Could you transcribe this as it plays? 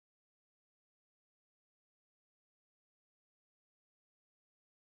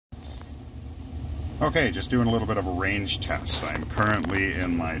Okay, just doing a little bit of a range test. I'm currently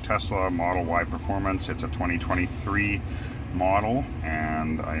in my Tesla Model Y Performance. It's a 2023 model,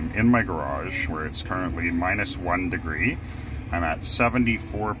 and I'm in my garage where it's currently -1 degree. I'm at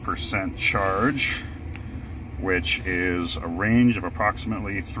 74% charge, which is a range of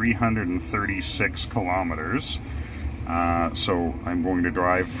approximately 336 kilometers. So I'm going to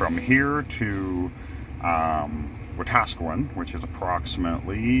drive from here to Wetaskiwin, which is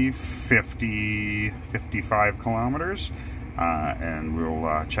approximately 55 kilometers, and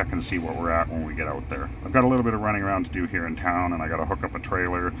we'll check and see what we're at when we get out there. I've got a little bit of running around to do here in town, and I got to hook up a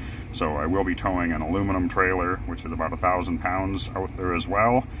trailer, so I will be towing an aluminum trailer, which is about 1,000 pounds out there as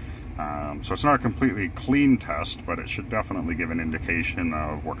well. So it's not a completely clean test, but it should definitely give an indication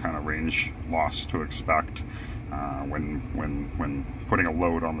of what kind of range loss to expect when putting a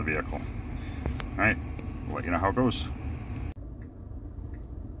load on the vehicle. All right, we'll let you know how it goes.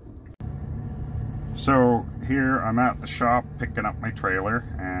 So here I'm at the shop picking up my trailer,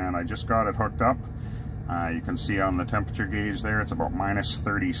 and I just got it hooked up. You can see on the temperature gauge there it's about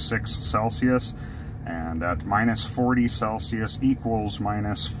 -36 Celsius, and at -40 Celsius equals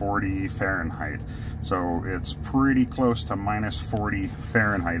 -40 Fahrenheit. So it's pretty close to -40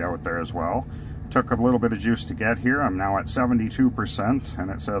 Fahrenheit out there as well. Took a little bit of juice to get here. I'm now at 72%, and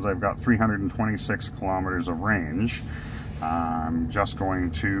it says I've got 326 kilometers of range. I'm just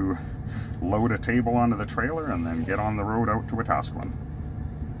going to load a table onto the trailer and then get on the road out to Wetaskiwin.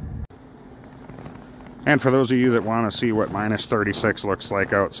 And for those of you that want to see what -36 looks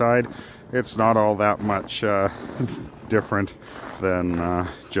like outside, it's not all that much different than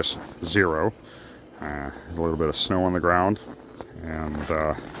just zero. A little bit of snow on the ground, and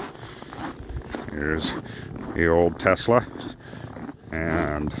here's the old Tesla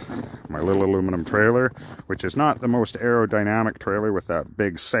and my little aluminum trailer, which is not the most aerodynamic trailer with that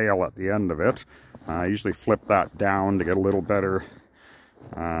big sail at the end of it. I usually flip that down to get a little better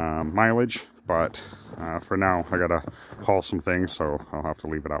mileage, but for now I gotta haul some things, so I'll have to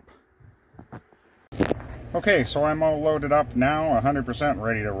leave it up. Okay, so I'm all loaded up now, 100%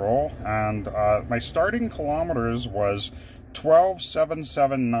 ready to roll, and my starting kilometers was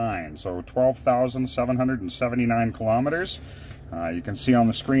 12,779, so 12,779 kilometers. You can see on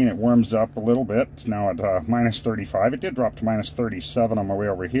the screen it warms up a little bit. It's now at -35. It did drop to -37 on my way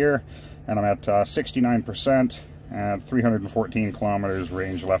over here, and I'm at 69% and 314 kilometers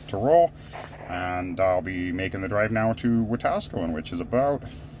range left to roll. And I'll be making the drive now to Wetaskiwin, which is about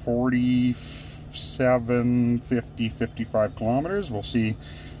 55 kilometers. We'll see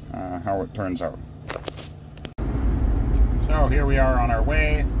how it turns out. So here we are on our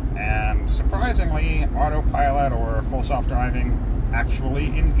way, and surprisingly, autopilot or full self-driving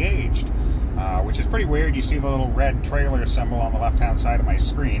actually engaged, which is pretty weird. You see the little red trailer symbol on the left-hand side of my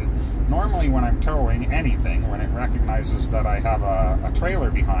screen. Normally when I'm towing anything, when it recognizes that I have a trailer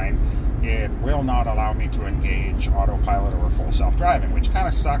behind, it will not allow me to engage autopilot or full self-driving, which kind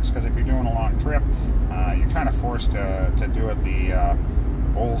of sucks, because if you're doing a long trip, you're kind of forced to do it the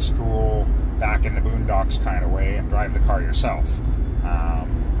old school, back in the boondocks kind of way and drive the car yourself.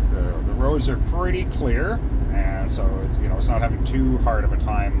 The roads are pretty clear, and so it's not having too hard of a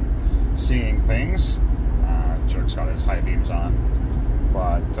time seeing things. Jerk's got his high beams on,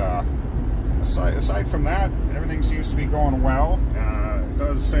 but aside from that, everything seems to be going well. It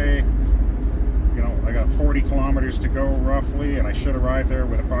does say, I got 40 kilometers to go roughly, and I should arrive there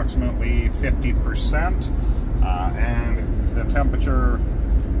with approximately 50%. And the temperature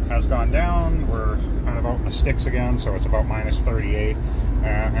has gone down. We're kind of out in the sticks again, so it's about -38.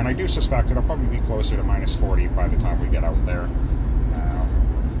 And I do suspect it'll probably be closer to -40 by the time we get out there.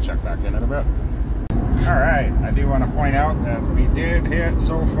 Check back in a bit. Alright, I do want to point out that we did hit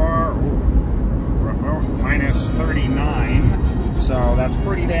so far, we're about -39. So that's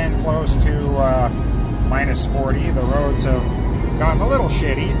pretty dang close to -40. The roads have gotten a little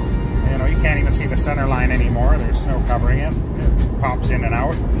shitty. You can't even see the center line anymore. There's snow covering it. It pops in and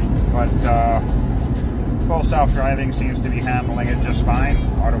out. But full self-driving seems to be handling it just fine.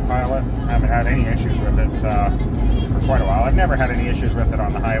 Autopilot, haven't had any issues with it for quite a while. I've never had any issues with it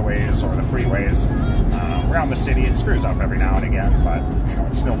on the highways or the freeways. Around the city, it screws up every now and again, but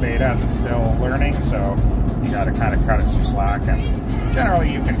it's still beta, it's still learning, so you got to kind of cut it some slack. And generally,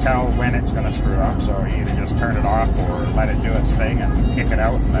 you can tell when it's going to screw up, so you either just turn it off or let it do its thing and kick it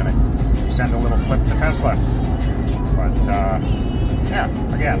out, and then send a little clip to Tesla. But yeah,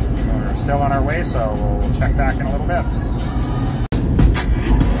 again, we're still on our way, so we'll check back in a little bit.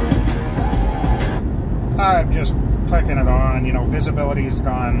 I'm just clicking it on. Visibility's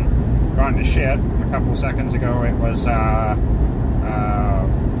gone to shit. A couple seconds ago it was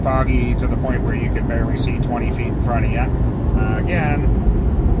foggy to the point where you could barely see 20 feet in front of you. Again,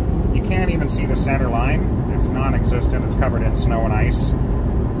 you can't even see the center line. It's non-existent. It's covered in snow and ice.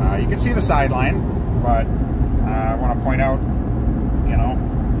 You can see the sideline, but I want to point out, you know,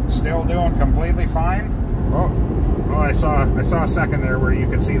 still doing completely fine. Oh, I saw a second there where you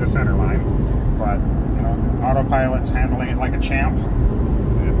could see the center line, but you know, autopilot's handling it like a champ.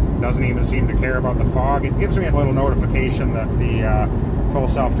 It doesn't even seem to care about the fog. It gives me a little notification that the full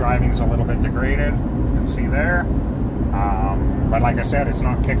self-driving is a little bit degraded. You can see there. But like I said, it's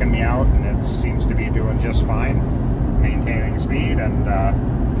not kicking me out, and it seems to be doing just fine, maintaining speed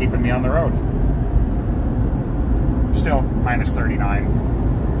and keeping me on the road. Still minus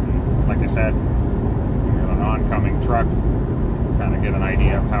 39. Like I said, in an oncoming truck, kind of get an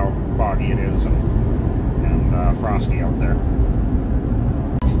idea of how foggy it is and frosty out there.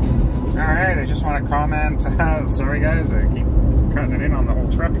 Alright, I just want to comment, sorry guys, I keep cutting it in on the whole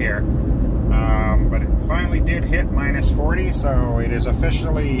trip here. But it finally did hit minus 40, so it is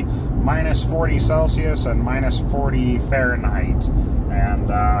officially minus 40 Celsius and minus 40 Fahrenheit.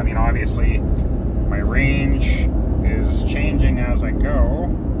 And, I mean, obviously, my range is changing as I go.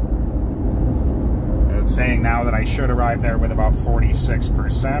 It's saying now that I should arrive there with about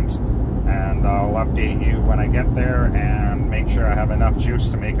 46%, and I'll update you when I get there and make sure I have enough juice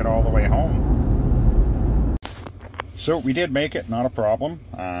to make it all the way home. So we did make it, not a problem,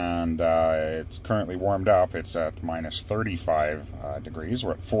 and it's currently warmed up. It's at minus 35 degrees.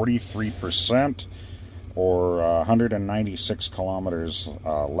 We're at 43%, or 196 kilometers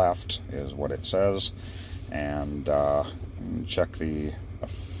left is what it says. And check the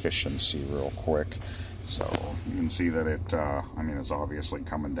efficiency real quick. So you can see that it, I mean, it's obviously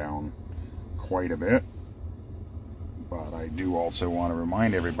coming down quite a bit. But I do also want to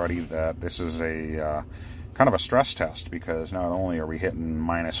remind everybody that this is a kind of a stress test, because not only are we hitting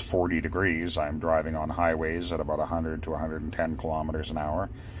minus 40 degrees, I'm driving on highways at about 100 to 110 kilometers an hour,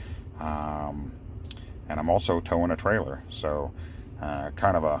 and I'm also towing a trailer, so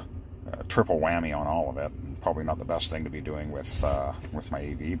kind of a triple whammy on all of it. Probably not the best thing to be doing with my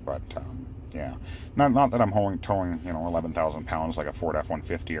AV, but yeah, not that I'm towing, you know, 11,000 pounds like a Ford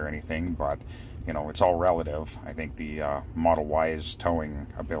F-150 or anything, but you know, it's all relative. I think the Model Y's towing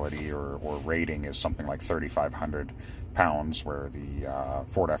ability or rating is something like 3,500 pounds, where the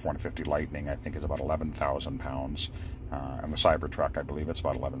Ford F-150 Lightning, I think, is about 11,000 pounds. And the Cybertruck, I believe it's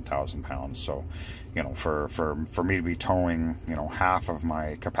about 11,000 pounds. So, you know, for me to be towing, you know, half of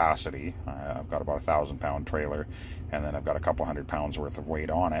my capacity, I've got about 1,000-pound trailer, and then I've got a couple 100 pounds worth of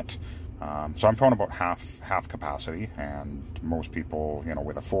weight on it. So I'm towing about half capacity, and most people, you know,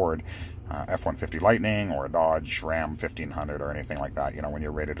 with a Ford F-150 Lightning or a Dodge Ram 1500 or anything like that, you know, when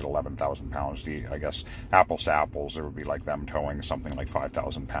you're rated at 11,000 pounds, I guess apples to apples, it would be like them towing something like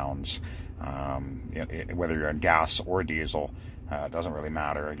 5,000 pounds. Whether you're in gas or diesel, it doesn't really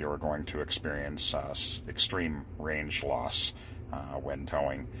matter. You're going to experience extreme range loss when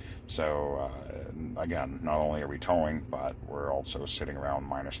towing. So again, not only are we towing, but we're also sitting around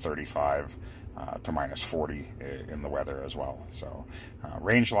minus 35 to minus 40 in the weather as well. So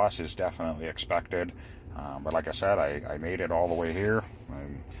range loss is definitely expected, but like I said, I made it all the way here.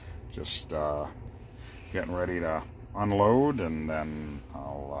 I'm just getting ready to unload, and then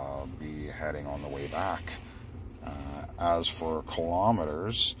I'll be heading on the way back. As for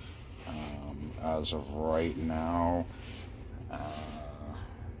kilometers, as of right now,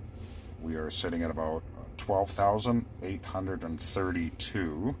 we are sitting at about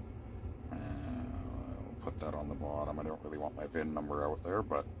 12,832. I'll put that on the bottom. I don't really want my VIN number out there,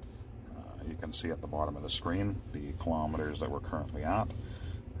 but you can see at the bottom of the screen the kilometers that we're currently at.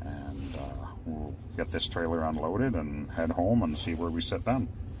 And we'll get this trailer unloaded and head home and see where we sit then.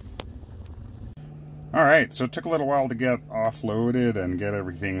 Alright, so it took a little while to get offloaded and get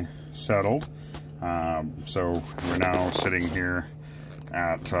everything settled. So we're now sitting here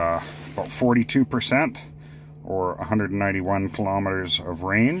at about 42%, or 191 kilometers of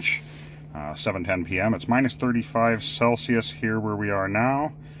range, 7:10 p.m. It's minus 35 Celsius here where we are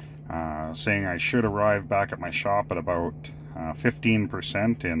now, saying I should arrive back at my shop at about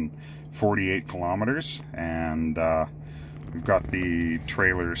 15% in 48 kilometers, and we've got the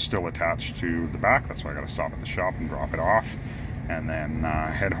trailer still attached to the back. That's why I got to stop at the shop and drop it off, and then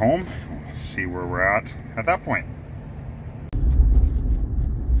head home, see where we're at that point.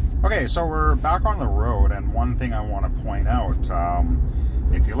 Okay, so we're back on the road, and one thing I want to point out,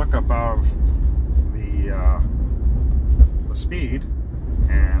 if you look above the speed,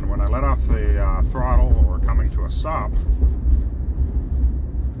 and when I let off the throttle or coming to a stop,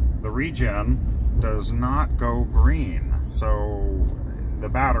 the regen does not go green. So the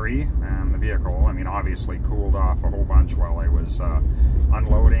battery and the vehicle, I mean, obviously cooled off a whole bunch while I was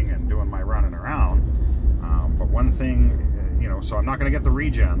unloading and doing my running around. But one thing, you know, so I'm not going to get the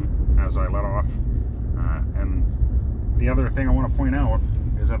regen as I let off. And the other thing I want to point out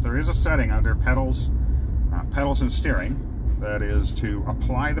is that there is a setting under pedals and steering that is to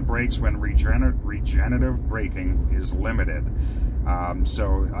apply the brakes when regenerative braking is limited.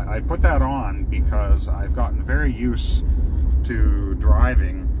 So I put that on because I've gotten very used to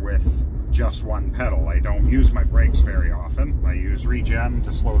driving with just one pedal. I don't use my brakes very often. I use regen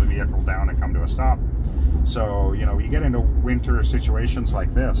to slow the vehicle down and come to a stop. So, you know, you get into winter situations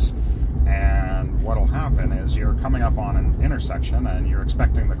like this, and what'll happen is you're coming up on an intersection and you're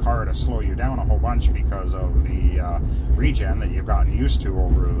expecting the car to slow you down a whole bunch because of the regen that you've gotten used to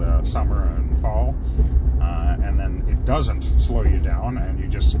over the summer and fall, and then it doesn't slow you down and you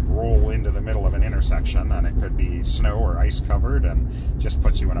just roll into the middle of an intersection, and it could be snow or ice covered and just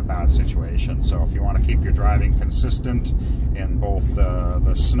puts you in a bad situation. So if you want to keep your driving consistent in both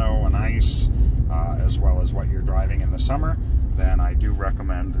the snow and ice as well as what you're driving in the summer, then I do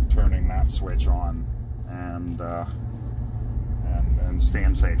recommend turning that switch on and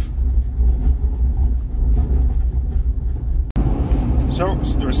staying safe. So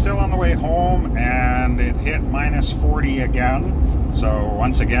we're still on the way home, and it hit -40 again. So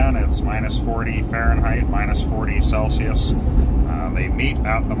once again, it's -40 Fahrenheit, -40 Celsius. They meet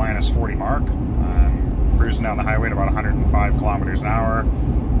at the -40 mark. I'm cruising down the highway at about 105 kilometers an hour.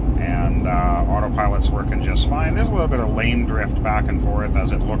 And autopilot's working just fine. There's a little bit of lane drift back and forth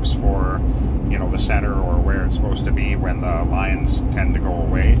as it looks for, you know, the center or where it's supposed to be when the lines tend to go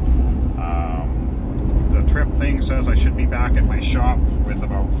away. The trip thing says I should be back at my shop with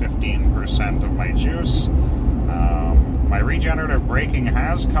about 15% of my juice. My regenerative braking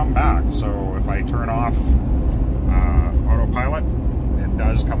has come back, so if I turn off autopilot, it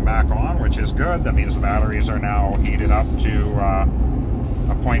does come back on, which is good. That means the batteries are now heated up to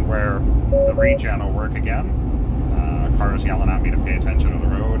a point where the regen will work again. Cars yelling at me to pay attention to the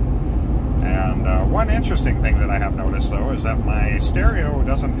road. And one interesting thing that I have noticed, though, is that my stereo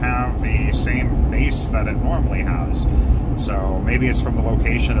doesn't have the same bass that it normally has. So maybe it's from the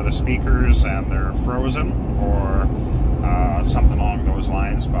location of the speakers and they're frozen, or something along those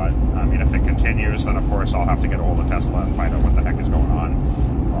lines. But I mean, if it continues, then of course I'll have to get a hold of Tesla and find out what the heck is going on.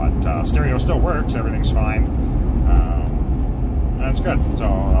 But stereo still works, everything's fine. That's good. So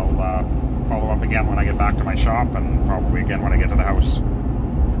I'll follow up again when I get back to my shop, and probably again when I get to the house.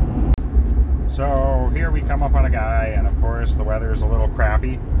 So here we come up on a guy, and of course the weather's a little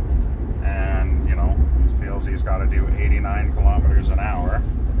crappy, and you know, he feels he's got to do 89 kilometers an hour.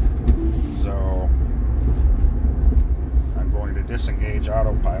 So I'm going to disengage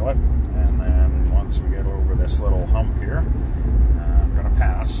autopilot, and then once we get over this little hump here, I'm going to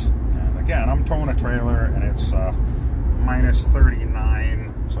pass. And again, I'm towing a trailer, and it's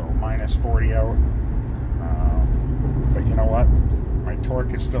 -39, so -40 out. But you know what? My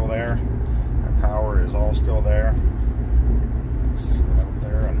torque is still there. My power is all still there. Let's get out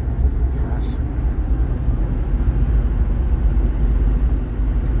there and pass.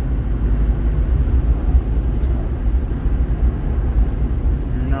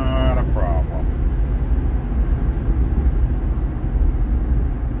 Not a problem.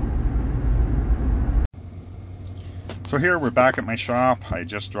 So here we're back at my shop. I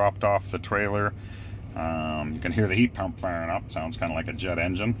just dropped off the trailer. You can hear the heat pump firing up. Sounds kind of like a jet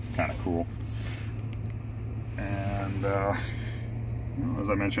engine. Kind of cool. And as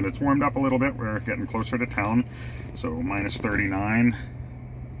I mentioned, it's warmed up a little bit. We're getting closer to town. So -39.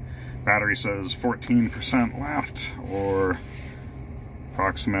 Battery says 14% left, or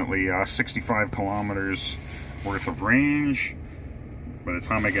approximately 65 kilometers worth of range. By the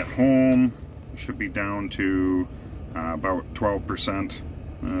time I get home, it should be down to about 12%.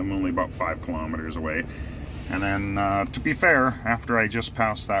 I'm only about 5 kilometers away. And then, to be fair, after I just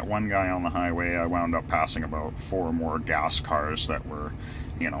passed that one guy on the highway, I wound up passing about 4 more gas cars that were,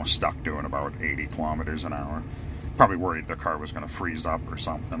 you know, stuck doing about 80 kilometers an hour. Probably worried the car was going to freeze up or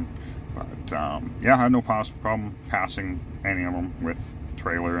something. But, yeah, I had no problem passing any of them with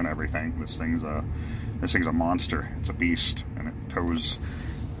trailer and everything. This thing's a monster. It's a beast, and it tows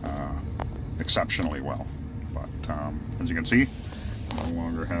exceptionally well. But as you can see, I no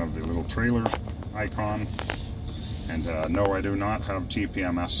longer have the little trailer icon, and no, I do not have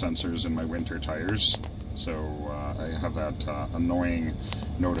TPMS sensors in my winter tires, so I have that annoying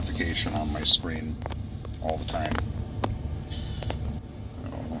notification on my screen all the time.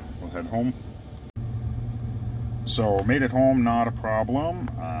 We'll head home. So made it home, not a problem.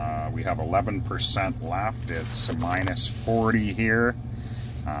 We have 11% left. It's -40 here.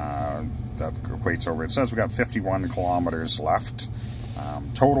 That equates over, it says we got 51 kilometers left.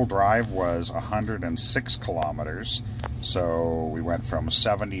 Total drive was 106 kilometers, so we went from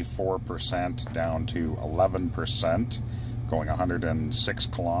 74% down to 11%, going 106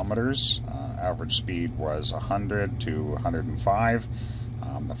 kilometers. Average speed was 100 to 105.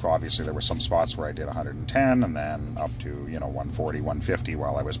 Obviously there were some spots where I did 110 and then up to 140, 150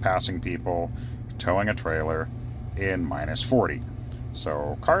 while I was passing people, towing a trailer in -40.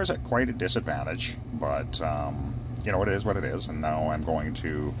 So car's at quite a disadvantage, but it is what it is. And now I'm going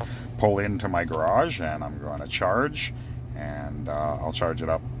to pull into my garage and I'm going to charge, and I'll charge it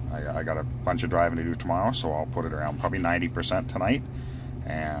up. I got a bunch of driving to do tomorrow, so I'll put it around probably 90% tonight,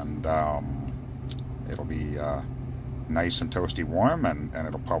 and it'll be nice and toasty warm, and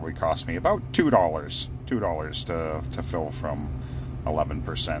it'll probably cost me about $2 to fill from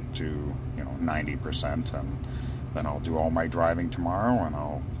 11% to 90%, and then I'll do all my driving tomorrow and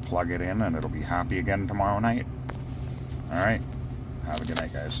I'll plug it in and it'll be happy again tomorrow night. Alright, have a good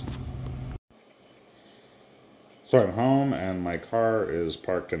night, guys. So I'm home and my car is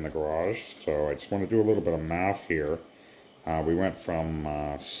parked in the garage, so I just want to do a little bit of math here. We went from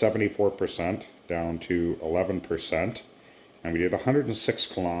 74% down to 11%, and we did 106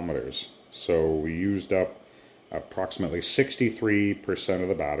 kilometers. So we used up approximately 63% of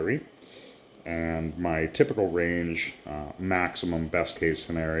the battery, and my typical range, maximum best case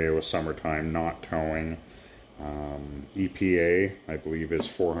scenario is summertime, not towing. EPA, I believe, is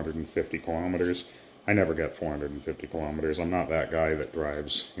 450 kilometers. I never get 450 kilometers. I'm not that guy that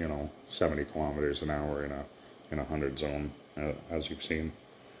drives, 70 kilometers an hour in a 100 zone, as you've seen.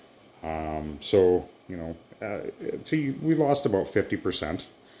 We lost about 50%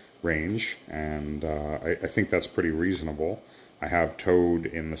 range, and I think that's pretty reasonable. I have towed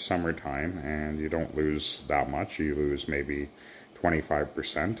in the summertime, and you don't lose that much. You lose maybe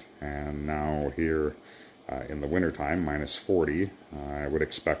 25%, and now here in the wintertime, -40, I would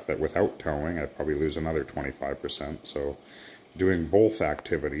expect that without towing, I'd probably lose another 25%. So doing both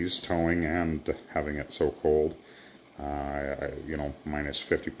activities, towing and having it so cold,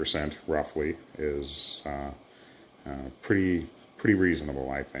 -50% roughly is pretty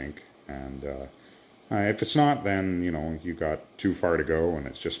reasonable, I think. And if it's not, then you got too far to go, and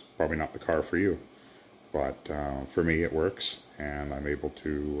it's just probably not the car for you. But for me, it works, and I'm able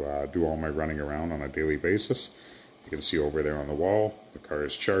to do all my running around on a daily basis. You can see over there on the wall, the car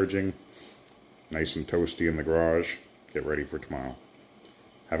is charging, nice and toasty in the garage. Get ready for tomorrow.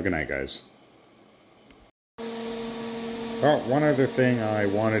 Have a good night, guys. Well, one other thing I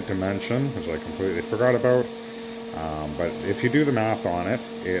wanted to mention, which I completely forgot about, but if you do the math on it,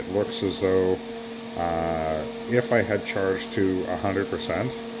 it looks as though if I had charged to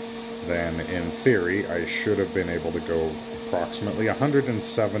 100%, then in theory I should have been able to go approximately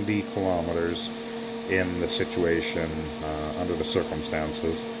 170 kilometers in the situation, under the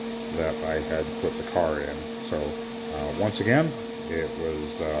circumstances that I had put the car in. So once again, it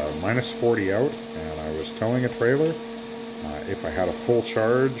was -40 out, and I was towing a trailer. If I had a full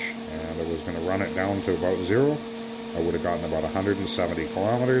charge and I was going to run it down to about 0, I would have gotten about 170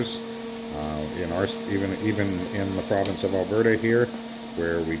 kilometers. Even in the province of Alberta here,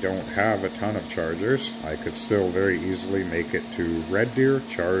 where we don't have a ton of chargers, I could still very easily make it to Red Deer,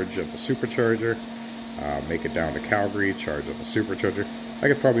 charge at the supercharger, make it down to Calgary, charge at the supercharger. I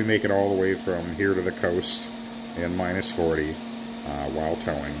could probably make it all the way from here to the coast in -40 while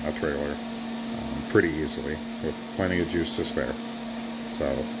towing a trailer pretty easily, with plenty of juice to spare.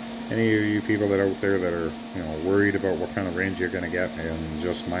 So any of you people that are out there that are worried about what kind of range you're going to get in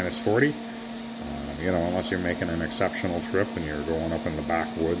just -40, unless you're making an exceptional trip and you're going up in the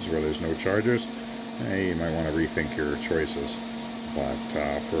backwoods where there's no chargers, you might want to rethink your choices. But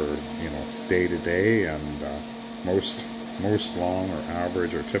for day to day and most long or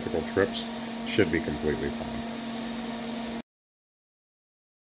average or typical trips, should be completely fine.